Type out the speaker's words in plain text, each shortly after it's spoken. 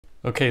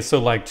Okay, so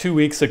like 2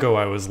 weeks ago,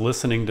 I was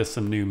listening to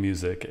some new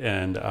music,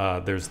 and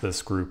there's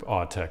this group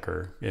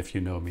Autechre. If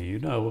you know me, you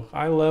know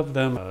I love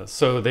them.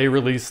 So they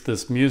released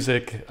this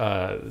music,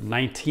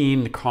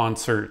 19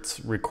 concerts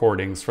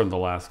recordings from the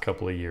last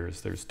couple of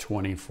years. There's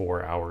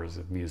 24 hours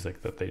of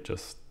music that they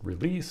just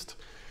released.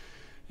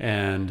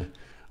 And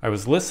I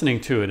was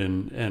listening to it,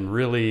 and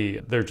really,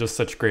 they're just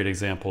such great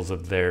examples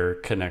of their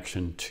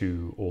connection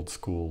to old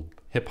school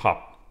hip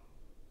hop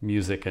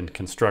music and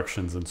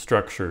constructions and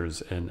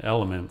structures and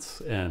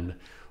elements. And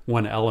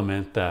one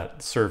element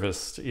that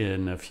surfaced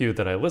in a few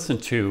that I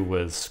listened to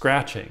was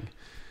scratching.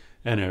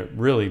 And it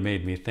really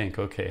made me think,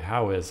 okay,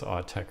 how is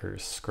Autechre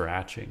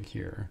scratching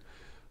here?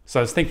 So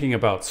I was thinking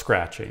about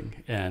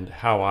scratching and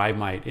how I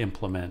might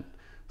implement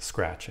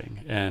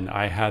scratching. And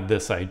I had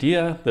this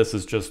idea. This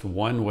is just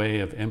one way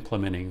of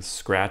implementing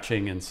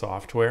scratching in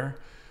software.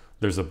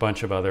 There's a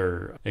bunch of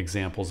other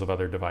examples of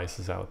other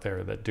devices out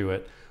there that do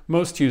it.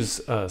 Most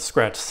use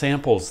scratch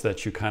samples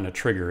that you kind of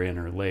trigger in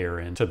or layer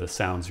into the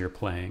sounds you're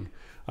playing.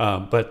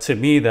 But to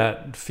me,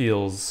 that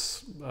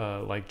feels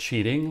like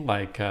cheating.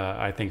 Like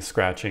I think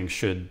scratching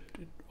should,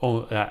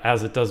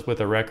 as it does with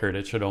a record,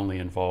 it should only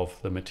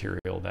involve the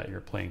material that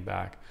you're playing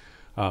back.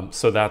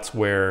 So that's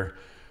where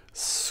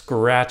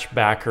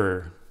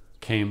ScratchBacker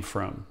came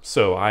from.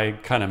 So I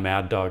kind of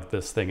mad dogged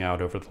this thing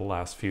out over the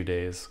last few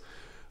days.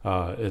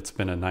 It's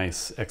been a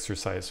nice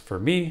exercise for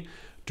me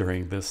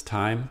during this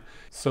time.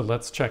 So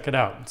let's check it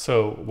out.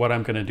 So what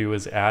I'm going to do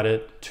is add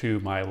it to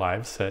my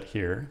live set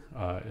here.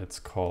 It's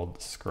called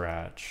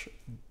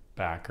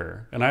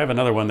ScratchBacker. And I have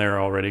another one there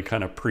already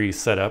kind of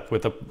pre-set up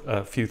with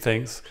a few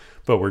things,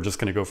 but we're just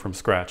going to go from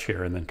scratch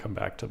here and then come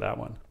back to that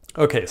one.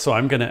 Okay, so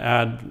I'm going to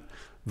add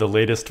the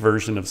latest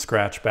version of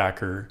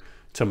ScratchBacker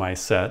to my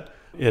set.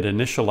 It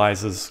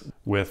initializes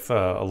with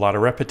a lot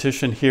of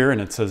repetition here, and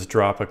it says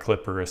drop a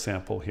clip or a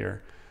sample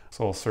here.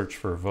 So I'll search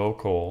for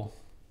vocal,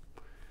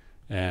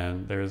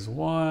 and there's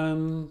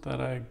one that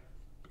I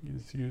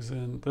was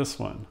using, this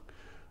one.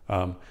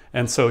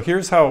 And so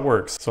here's how it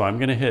works. So I'm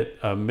gonna hit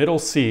a middle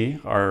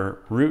C, our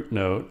root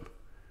note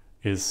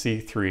is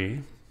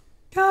C3.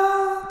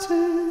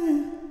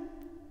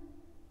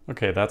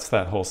 Okay, that's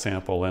that whole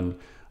sample, and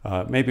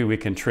maybe we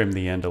can trim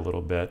the end a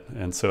little bit.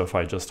 And so if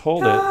I just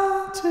hold it,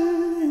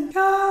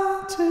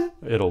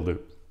 it'll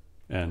loop,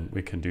 and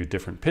we can do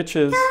different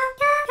pitches.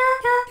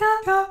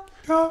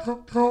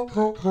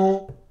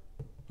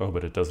 Oh,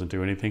 but it doesn't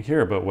do anything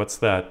here. But what's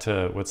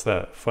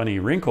that funny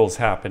wrinkles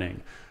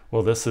happening?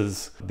 Well, this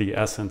is the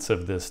essence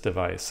of this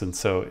device. And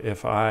so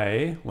if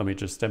let me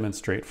just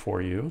demonstrate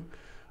for you.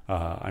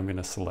 I'm going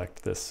to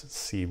select this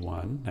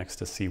C1 next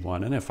to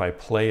C1. And if I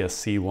play a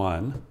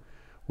C1,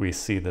 we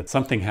see that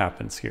something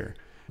happens here.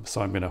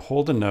 So I'm going to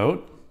hold a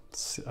note,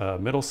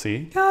 middle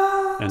C,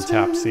 and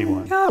tap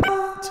C1.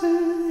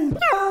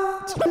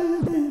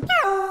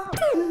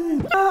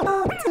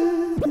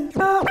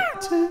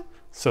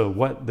 So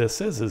what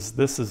this is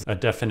this is a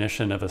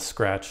definition of a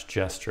scratch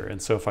gesture. And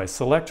so if I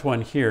select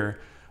one here,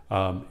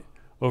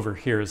 over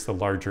here is the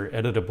larger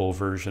editable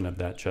version of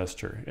that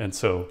gesture. And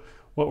so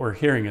what we're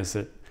hearing is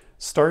it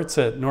starts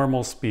at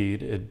normal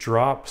speed, it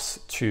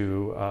drops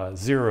to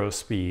 0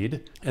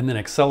 speed, and then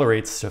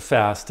accelerates to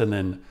fast, and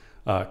then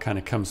kind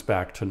of comes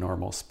back to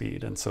normal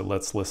speed. And so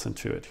let's listen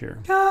to it here.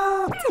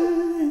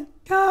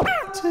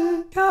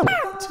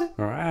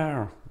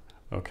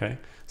 Okay,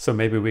 so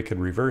maybe we could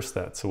reverse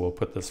that. So we'll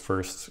put this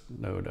first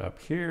note up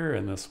here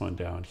and this one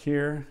down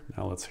here.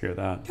 Now let's hear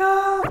that.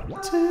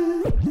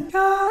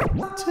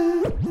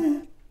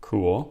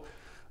 Cool.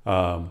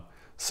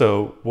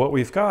 So what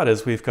we've got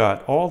is we've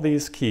got all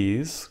these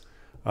keys,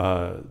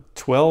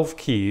 12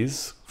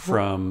 keys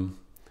from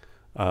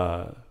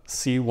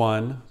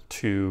C1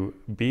 to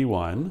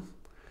B1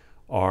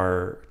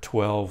 are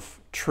 12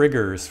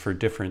 triggers for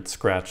different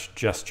scratch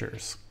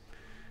gestures.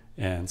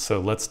 And so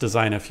let's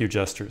design a few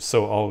gestures.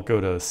 So I'll go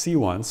to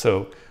C1.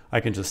 So I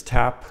can just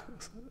tap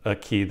a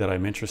key that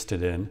I'm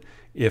interested in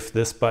if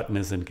this button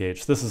is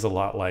engaged. This is a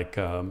lot like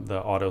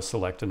the auto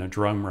select in a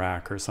drum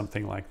rack or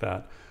something like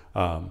that.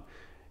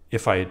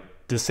 If I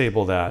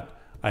disable that,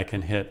 I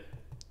can hit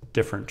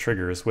different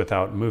triggers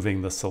without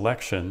moving the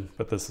selection,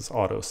 but this is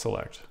auto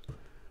select.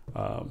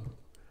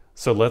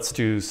 So let's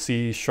do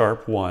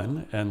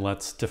C#1 and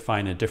let's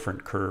define a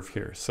different curve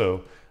here.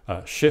 So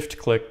shift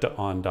click to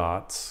on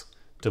dots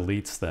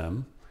deletes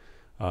them.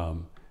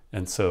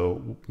 And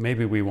so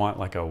maybe we want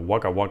like a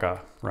Waggawagga,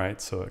 right?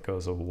 So it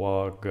goes a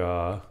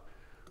Waggawagga.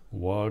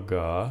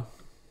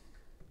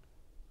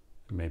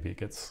 Maybe it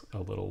gets a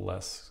little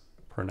less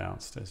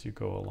pronounced as you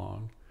go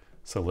along.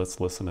 So let's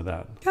listen to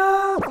that.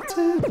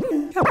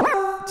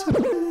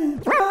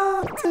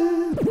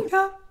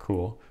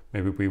 Cool.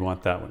 Maybe we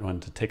want that one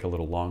to take a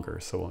little longer,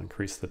 so we'll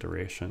increase the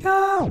duration.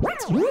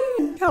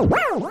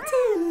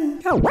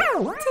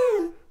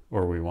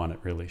 Or we want it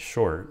really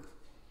short.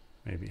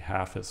 Maybe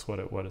half is what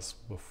it was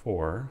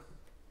before.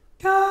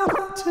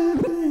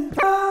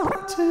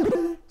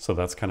 So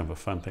that's kind of a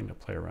fun thing to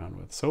play around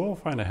with. So we'll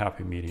find a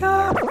happy medium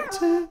there.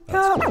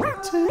 That's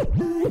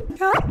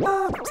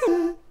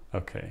cool.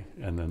 Okay,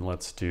 and then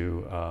let's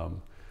do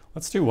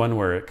one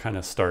where it kind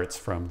of starts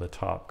from the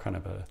top, kind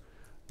of a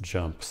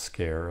jump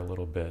scare a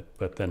little bit,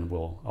 but then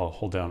I'll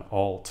hold down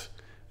Alt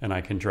and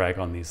I can drag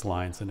on these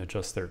lines and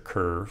adjust their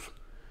curve.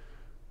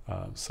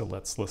 So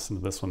let's listen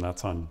to this one.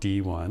 That's on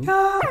D1.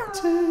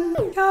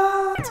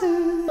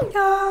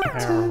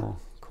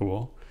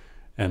 Cool.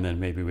 And then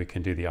maybe we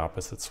can do the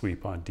opposite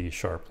sweep on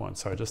D#1.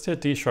 So I just hit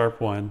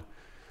D#1,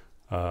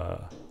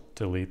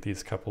 delete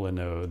these couple of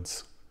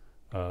nodes,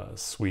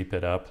 sweep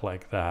it up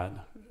like that,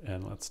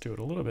 and let's do it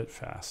a little bit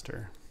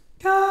faster.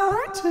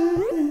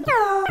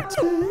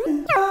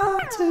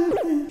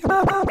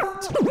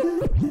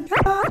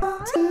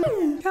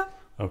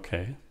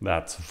 Okay,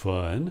 that's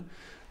fun.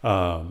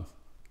 Let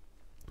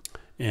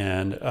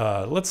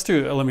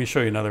me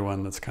show you another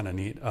one that's kind of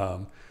neat.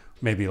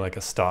 Maybe like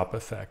a stop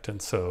effect.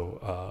 And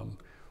so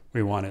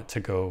we want it to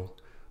go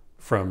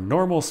from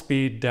normal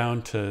speed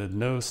down to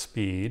no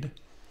speed.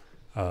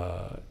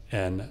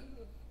 And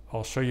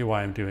I'll show you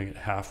why I'm doing it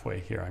halfway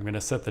here. I'm going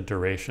to set the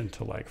duration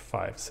to like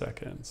 5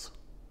 seconds.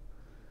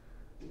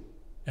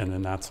 And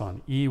then that's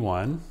on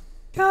E1.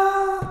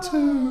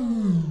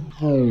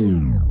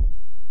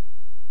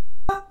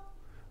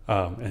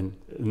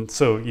 And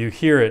so you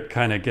hear it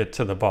kind of get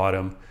to the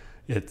bottom.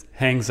 It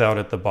hangs out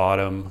at the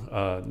bottom,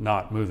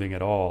 not moving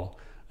at all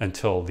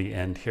until the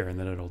end here, and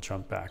then it'll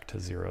jump back to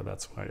 0.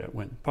 That's why it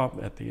went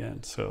pop at the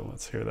end. So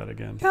let's hear that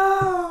again.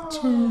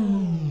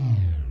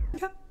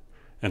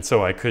 And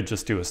so I could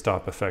just do a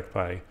stop effect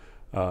by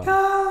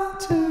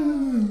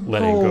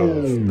letting go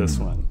of this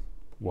one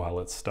while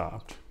it's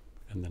stopped,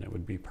 and then it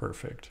would be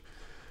perfect.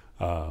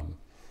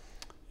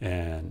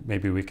 And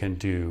maybe we can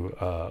do,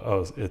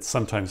 it's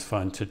sometimes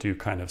fun to do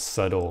kind of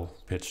subtle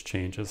pitch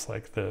changes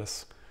like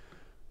this.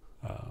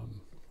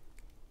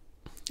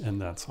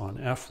 And that's on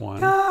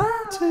F1.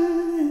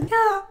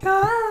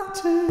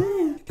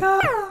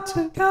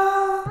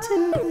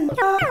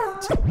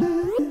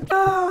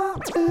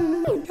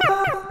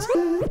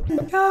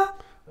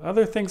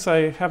 Other things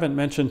I haven't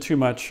mentioned too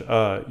much,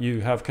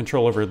 you have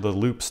control over the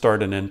loop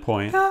start and end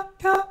point.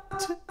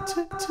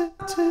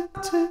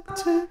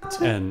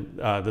 And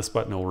this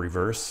button will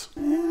reverse.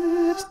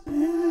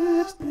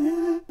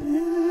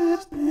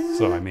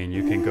 So I mean,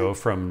 you can go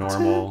from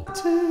normal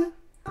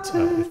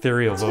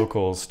ethereal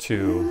vocals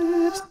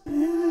to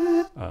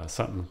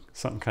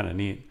something kind of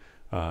neat.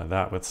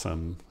 That with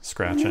some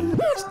scratching.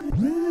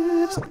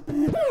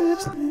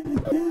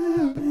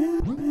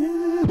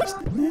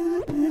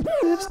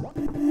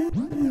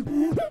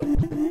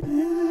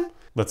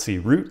 Let's see,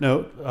 root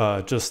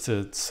note, just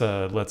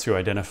lets you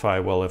identify,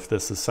 well, if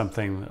this is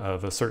something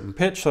of a certain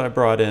pitch that I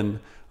brought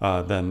in,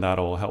 then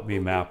that'll help me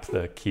map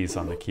the keys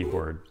on the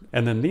keyboard.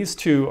 And then these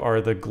two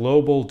are the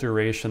global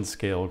duration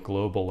scale,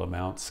 global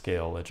amount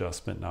scale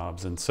adjustment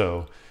knobs. And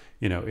so,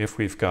 you know, if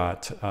we've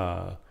got,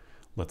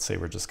 let's say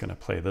we're just going to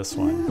play this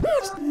one.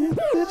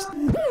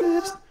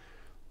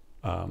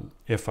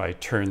 If I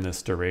turn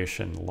this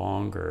duration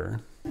longer,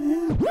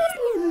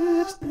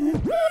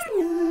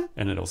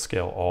 and it'll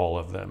scale all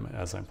of them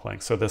as I'm playing.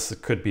 So this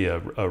could be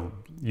a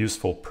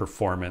useful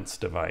performance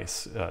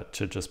device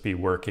to just be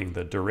working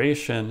the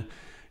duration,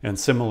 and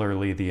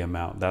similarly the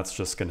amount. That's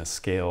just going to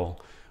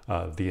scale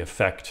the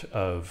effect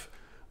of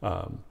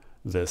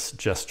this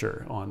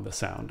gesture on the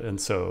sound. And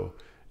so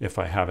if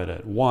I have it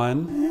at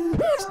 1,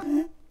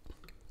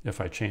 if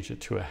I change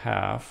it to a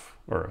half,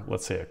 or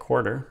let's say a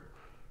quarter,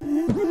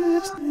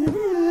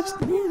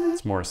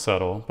 it's more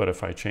subtle, but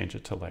if I change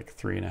it to like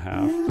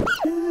 3.5,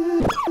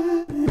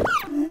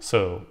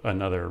 so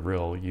another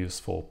real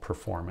useful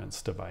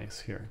performance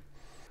device here.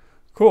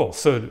 Cool,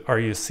 so are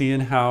you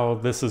seeing how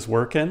this is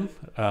working?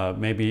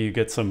 Maybe you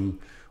get some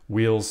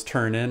wheels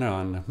turning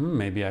on,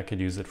 maybe I could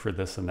use it for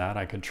this and that.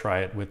 I could try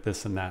it with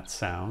this and that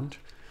sound.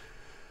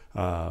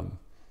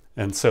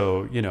 And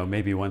so, you know,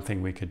 maybe one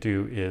thing we could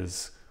do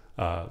is,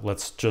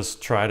 let's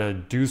just try to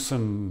do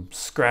some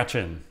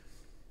scratching,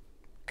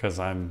 because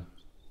I'm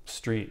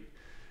street.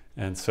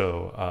 And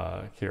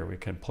so here we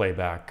can play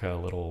back a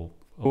little.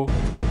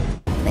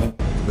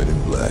 Men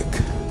in Black,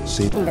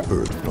 saving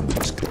Earth from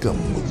the scum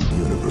of the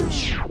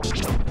universe.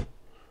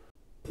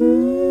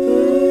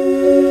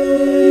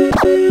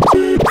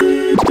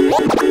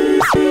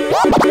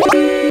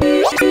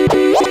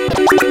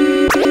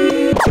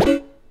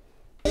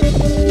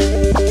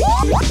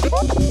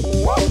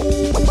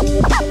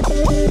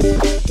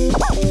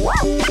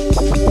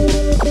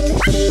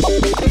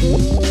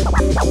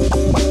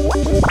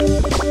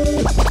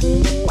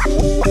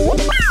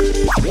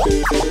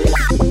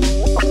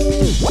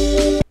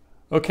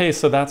 Okay,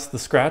 so that's the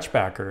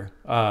ScratchBacker.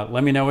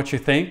 Let me know what you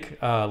think.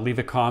 Leave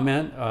a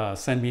comment,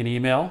 send me an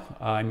email.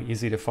 I'm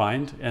easy to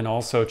find. And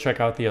also check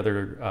out the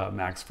other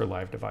Macs for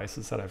Live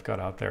devices that I've got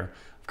out there.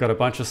 I've got a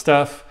bunch of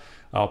stuff.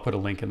 I'll put a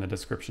link in the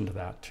description to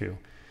that too.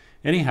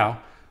 Anyhow,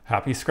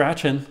 happy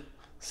scratching.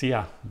 See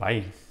ya.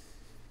 Bye.